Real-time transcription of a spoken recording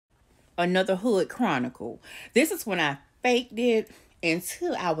another hood chronicle. This is when I faked it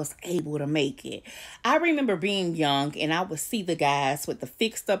until I was able to make it. I remember being young and I would see the guys with the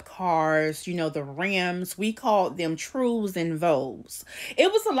fixed up cars, the rims. We called them trues and vows.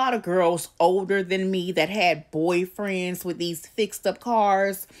 It was a lot of girls older than me that had boyfriends with these fixed up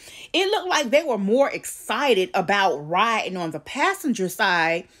cars. It looked like they were more excited about riding on the passenger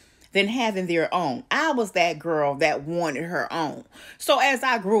side than having their own. I was that girl that wanted her own. So as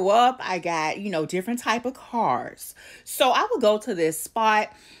I grew up, I got, different type of cars. So I would go to this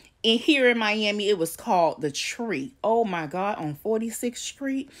spot here in Miami. It was called the Tree. Oh my God, on 46th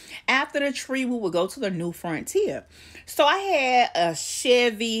Street. After the Tree, we would go to the New Frontier. So I had a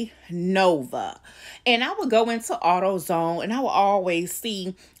Chevy Nova. And I would go into AutoZone and I would always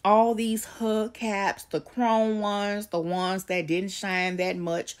see all these hubcaps, the chrome ones, the ones that didn't shine that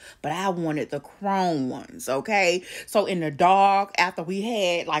much, but I wanted the chrome ones, okay? So in the dark, after we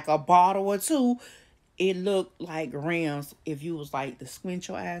had like a bottle or two, it looked like rims if you was like to squint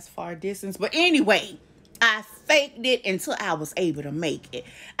your eyes far distance. But anyway, I faked it until I was able to make it.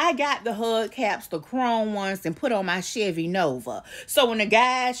 I got the hubcaps, the chrome ones, and put on my Chevy Nova. So when the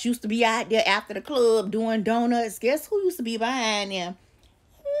guys used to be out there after the club doing donuts, guess who used to be behind them?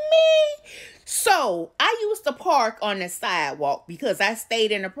 Me. So I used to park on the sidewalk because I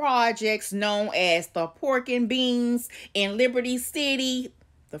stayed in the projects known as the Pork and Beans in Liberty City.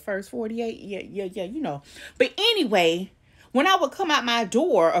 The first 48. Yeah. But anyway, when I would come out my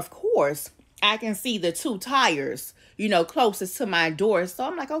door, of course, I can see the two tires, closest to my door. So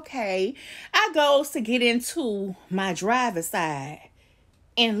I'm like, okay, I goes to get into my driver's side.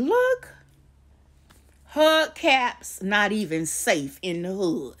 And look, hubcaps not even safe in the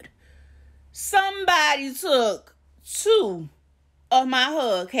hood. Somebody took two of my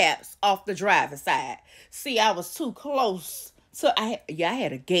hubcaps off the driver's side. See, I was too close. So I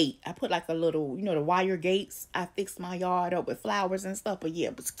had a gate. I put like a little, the wire gates. I fixed my yard up with flowers and stuff. But yeah,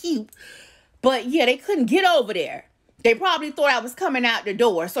 it was cute. But yeah, they couldn't get over there. They probably thought I was coming out the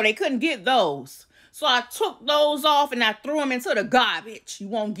door, so they couldn't get those. So I took those off and I threw them into the garbage. You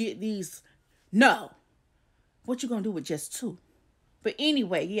won't get these. No. What you gonna do with just two? But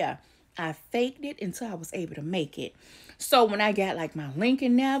anyway, yeah, I faked it until I was able to make it. So when I got like my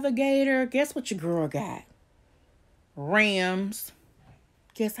Lincoln Navigator, guess what your girl got? Rims.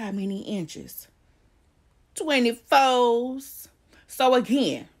 Guess how many inches? 24s. So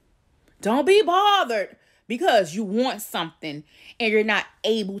again, don't be bothered because you want something and you're not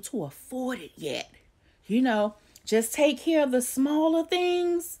able to afford it yet. Just take care of the smaller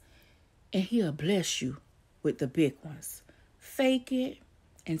things and he'll bless you with the big ones. Fake it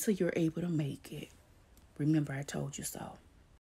until you're able to make it. Remember, I told you so.